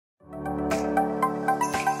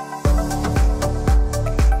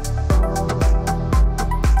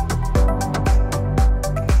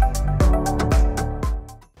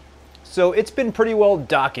So it's been pretty well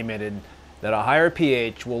documented that a higher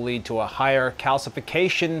pH will lead to a higher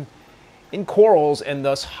calcification in corals and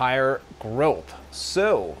thus higher growth.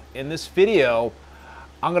 So in this video,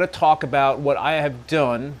 I'm going to talk about what I have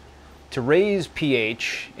done to raise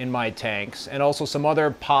pH in my tanks and also some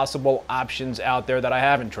other possible options out there that I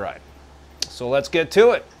haven't tried. So let's get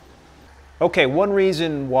to it. Okay, one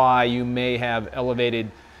reason why you may have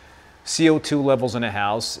elevated CO2 levels in a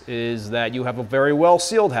house is that you have a very well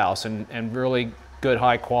sealed house and really good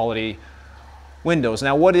high quality windows.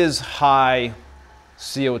 Now, what is high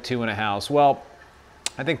CO2 in a house? Well,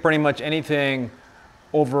 I think pretty much anything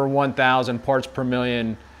over 1,000 parts per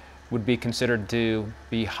million would be considered to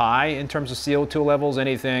be high in terms of CO2 levels.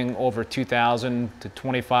 Anything over 2,000 to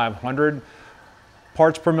 2,500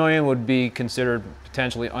 parts per million would be considered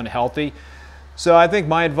potentially unhealthy. So I think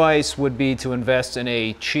my advice would be to invest in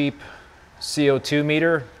a cheap CO2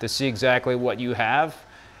 meter to see exactly what you have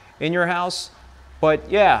in your house. But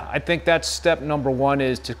yeah, I think that's step number one,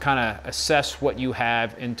 is to kind of assess what you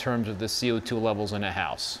have in terms of the CO2 levels in a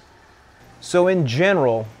house. So in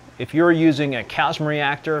general, if you're using a calcium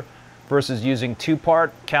reactor versus using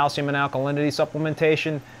two-part calcium and alkalinity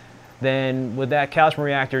supplementation, then with that calcium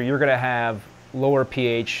reactor, you're going to have lower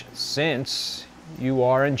pH since you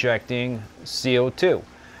are injecting CO2.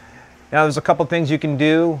 Now, there's a couple things you can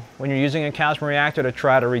do when you're using a calcium reactor to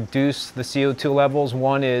try to reduce the CO2 levels.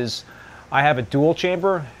 One is, I have a dual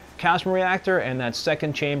chamber calcium reactor, and that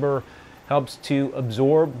second chamber helps to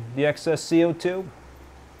absorb the excess CO2.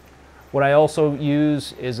 What I also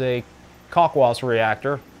use is a Kalkwasser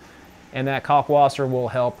reactor, and that Kalkwasser will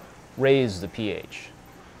help raise the pH.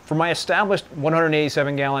 For my established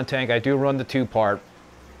 187 gallon tank, I do run the two-part,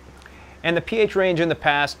 and the pH range in the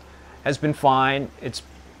past has been fine. It's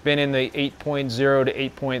been in the 8.0 to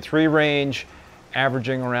 8.3 range,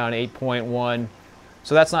 averaging around 8.1.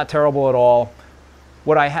 So that's not terrible at all.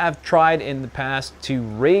 What I have tried in the past to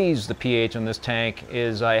raise the pH on this tank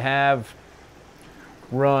is I have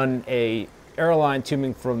run a airline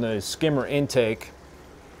tubing from the skimmer intake,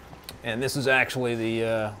 and this is actually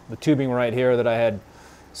the tubing right here that I had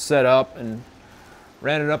set up, and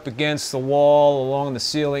ran it up against the wall along the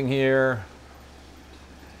ceiling here,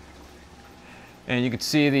 and you can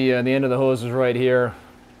see the end of the hose is right here.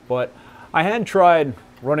 But I had tried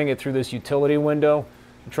running it through this utility window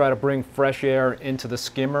to try to bring fresh air into the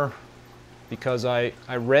skimmer, because I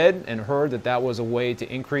read and heard that that was a way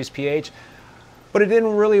to increase pH, but it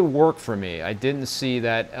didn't really work for me. I didn't see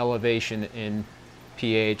that elevation in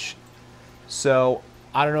pH. So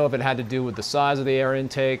I don't know if it had to do with the size of the air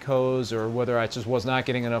intake hose or whether I just was not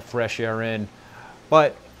getting enough fresh air in.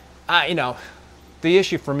 But you know, the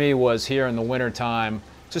issue for me was here in the winter time,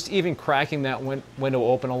 just even cracking that window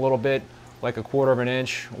open a little bit, like a quarter of an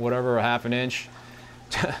inch, whatever, a half an inch,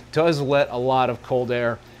 does let a lot of cold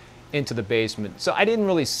air into the basement. So I didn't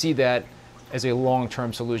really see that as a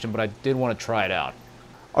long-term solution, but I did want to try it out.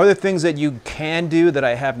 Other things that you can do that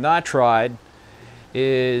I have not tried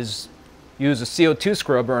is use a CO2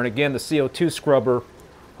 scrubber, and again, the CO2 scrubber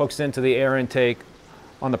hooks into the air intake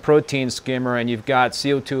on the protein skimmer, and you've got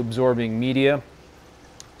CO2 absorbing media.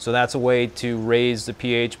 So that's a way to raise the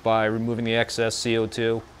pH by removing the excess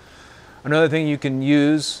CO2. Another thing you can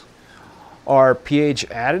use are pH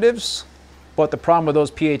additives, but the problem with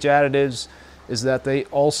those pH additives is that they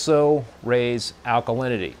also raise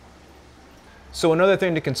alkalinity. So another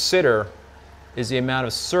thing to consider is the amount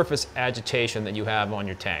of surface agitation that you have on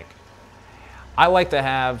your tank. I like to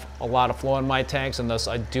have a lot of flow in my tanks, and thus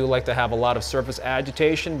I do like to have a lot of surface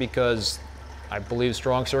agitation, because I believe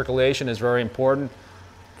strong circulation is very important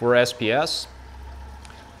for SPS.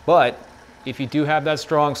 But if you do have that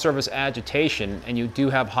strong surface agitation and you do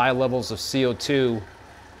have high levels of CO2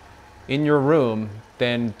 in your room,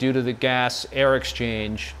 then due to the gas air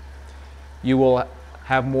exchange, you will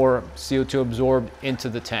have more CO2 absorbed into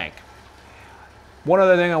the tank. One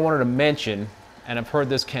other thing I wanted to mention, and I've heard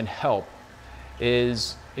this can help,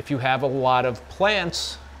 is if you have a lot of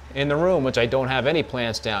plants in the room, which I don't have any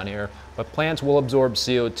plants down here, but plants will absorb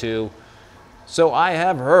CO2. So I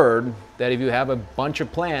have heard that if you have a bunch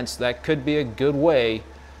of plants, that could be a good way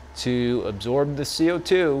to absorb the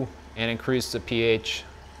CO2 and increase the pH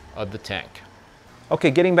of the tank. Okay,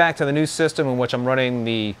 getting back to the new system in which I'm running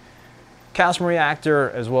the calcium reactor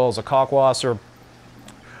as well as a Kalkwasser,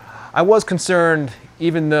 I was concerned,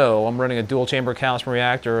 even though I'm running a dual chamber calcium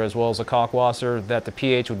reactor as well as a Kalkwasser, that the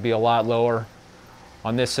pH would be a lot lower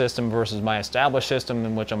on this system versus my established system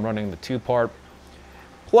in which I'm running the two-part.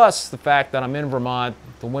 Plus the fact that I'm in Vermont,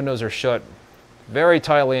 the windows are shut very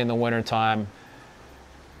tightly in the wintertime.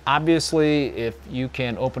 Obviously, if you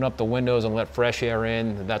can open up the windows and let fresh air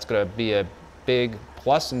in, that's going to be a big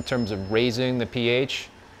plus in terms of raising the pH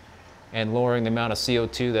and lowering the amount of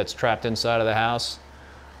CO2 that's trapped inside of the house.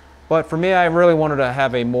 But for me, I really wanted to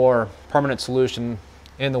have a more permanent solution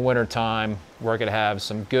in the winter time where I could have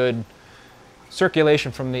some good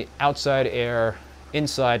circulation from the outside air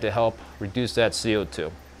inside to help reduce that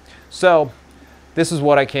CO2. So this is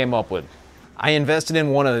what I came up with. I invested in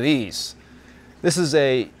one of these. This is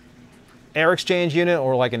a air exchange unit,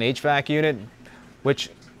 or like an HVAC unit, which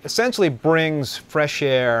essentially brings fresh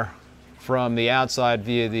air from the outside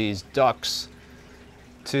via these ducts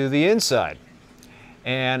to the inside.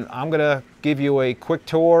 And I'm gonna give you a quick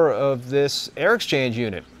tour of this air exchange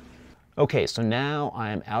unit. Okay, so now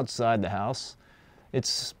I am outside the house.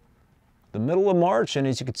 It's the middle of March, and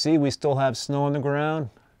as you can see, we still have snow on the ground.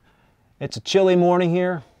 It's a chilly morning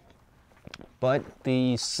here, but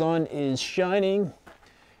the sun is shining,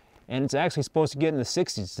 and it's actually supposed to get in the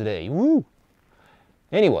 60s today. Woo!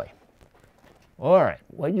 Anyway, all right,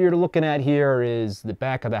 what you're looking at here is the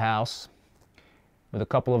back of the house with a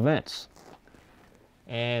couple of vents.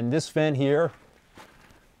 And this vent here,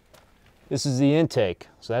 this is the intake.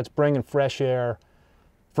 So that's bringing fresh air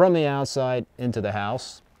from the outside into the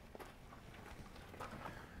house.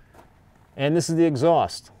 And this is the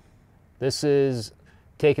exhaust. This is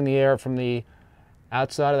taking the air from the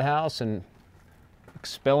outside of the house and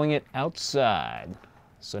expelling it outside.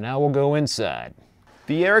 So now we'll go inside.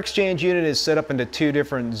 The air exchange unit is set up into two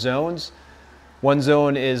different zones. One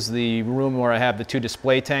zone is the room where I have the two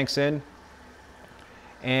display tanks in.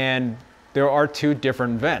 And there are two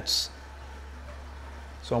different vents.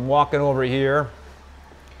 So I'm walking over here,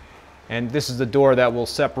 and this is the door that will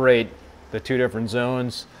separate the two different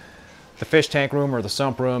zones. The fish tank room, or the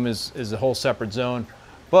sump room, is a whole separate zone.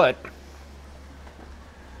 But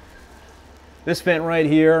this vent right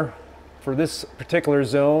here for this particular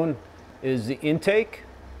zone is the intake,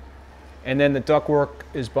 and then the ductwork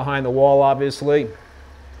is behind the wall, obviously.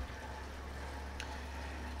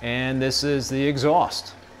 And this is the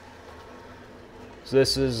exhaust. So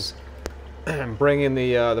this is bringing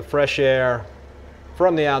the fresh air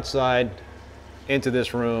from the outside into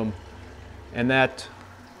this room, and that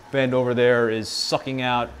vent over there is sucking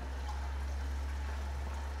out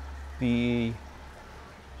the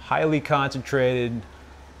highly concentrated,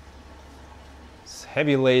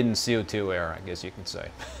 heavy laden CO2 air, I guess you can say.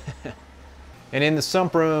 And in the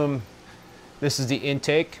sump room, this is the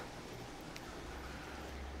intake,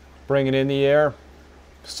 bringing in the air,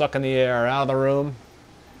 sucking the air out of the room.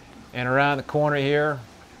 And around the corner here,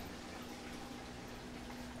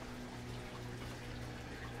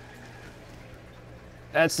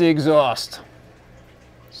 that's the exhaust.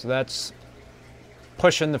 So that's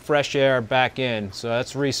pushing the fresh air back in. So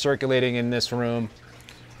that's recirculating in this room.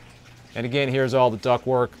 And again, here's all the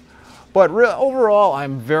ductwork. But overall,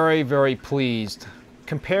 I'm very, very pleased.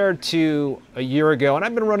 Compared to a year ago, and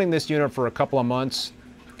I've been running this unit for a couple of months.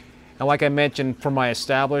 And like I mentioned, for my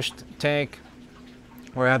established tank,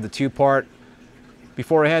 where I have the two-part,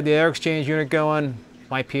 before I had the air exchange unit going,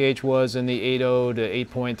 my pH was in the 8.0 to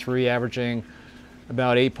 8.3, averaging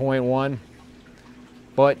about 8.1.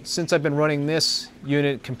 But since I've been running this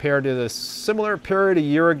unit compared to the similar period a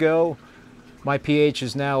year ago, my pH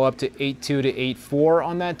is now up to 8.2 to 8.4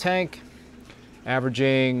 on that tank,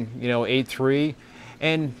 averaging, 8.3.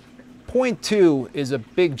 And 0.2 is a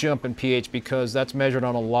big jump in pH because that's measured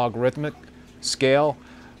on a logarithmic scale.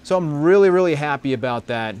 So I'm really, really happy about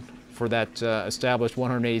that for that established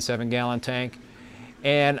 187-gallon tank.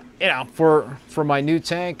 And for my new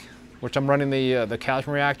tank, which I'm running the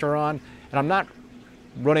calcium reactor on, and I'm not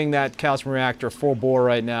running that calcium reactor full bore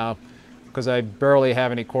right now because I barely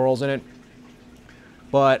have any corals in it.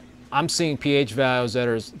 But I'm seeing pH values that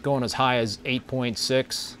are going as high as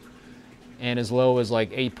 8.6 and as low as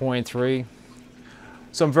like 8.3.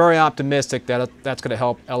 So I'm very optimistic that that's going to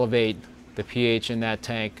help elevate the pH in that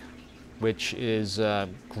tank, which is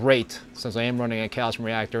great since I am running a calcium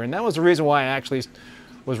reactor. And that was the reason why I actually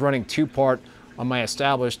was running two-part on my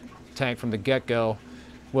established tank from the get-go,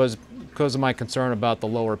 was because of my concern about the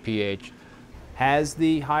lower pH. Has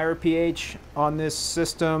the higher pH on this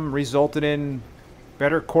system resulted in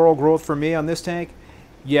better coral growth for me on this tank?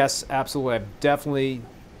 Yes, absolutely. I've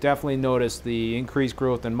definitely noticed the increased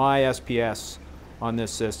growth in my SPS on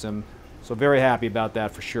this system. So very happy about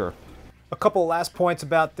that for sure. A couple last points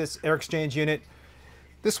about this air exchange unit.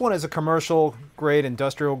 This one is a commercial grade,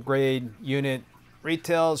 industrial grade unit.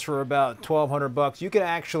 Retails for about $1,200. You can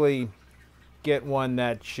actually get one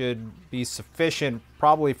that should be sufficient,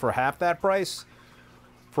 probably for half that price,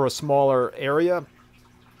 for a smaller area.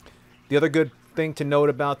 The other good thing thing to note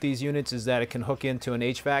about these units is that it can hook into an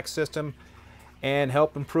HVAC system and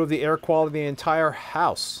help improve the air quality of the entire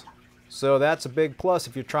house. So that's a big plus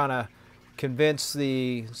if you're trying to convince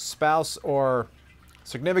the spouse or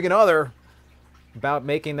significant other about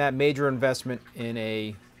making that major investment in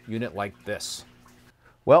a unit like this.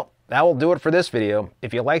 Well, that will do it for this video.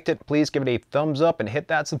 If you liked it, please give it a thumbs up and hit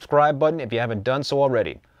that subscribe button if you haven't done so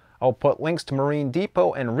already. I'll put links to Marine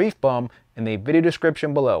Depot and Reefbum in the video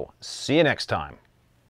description below. See you next time.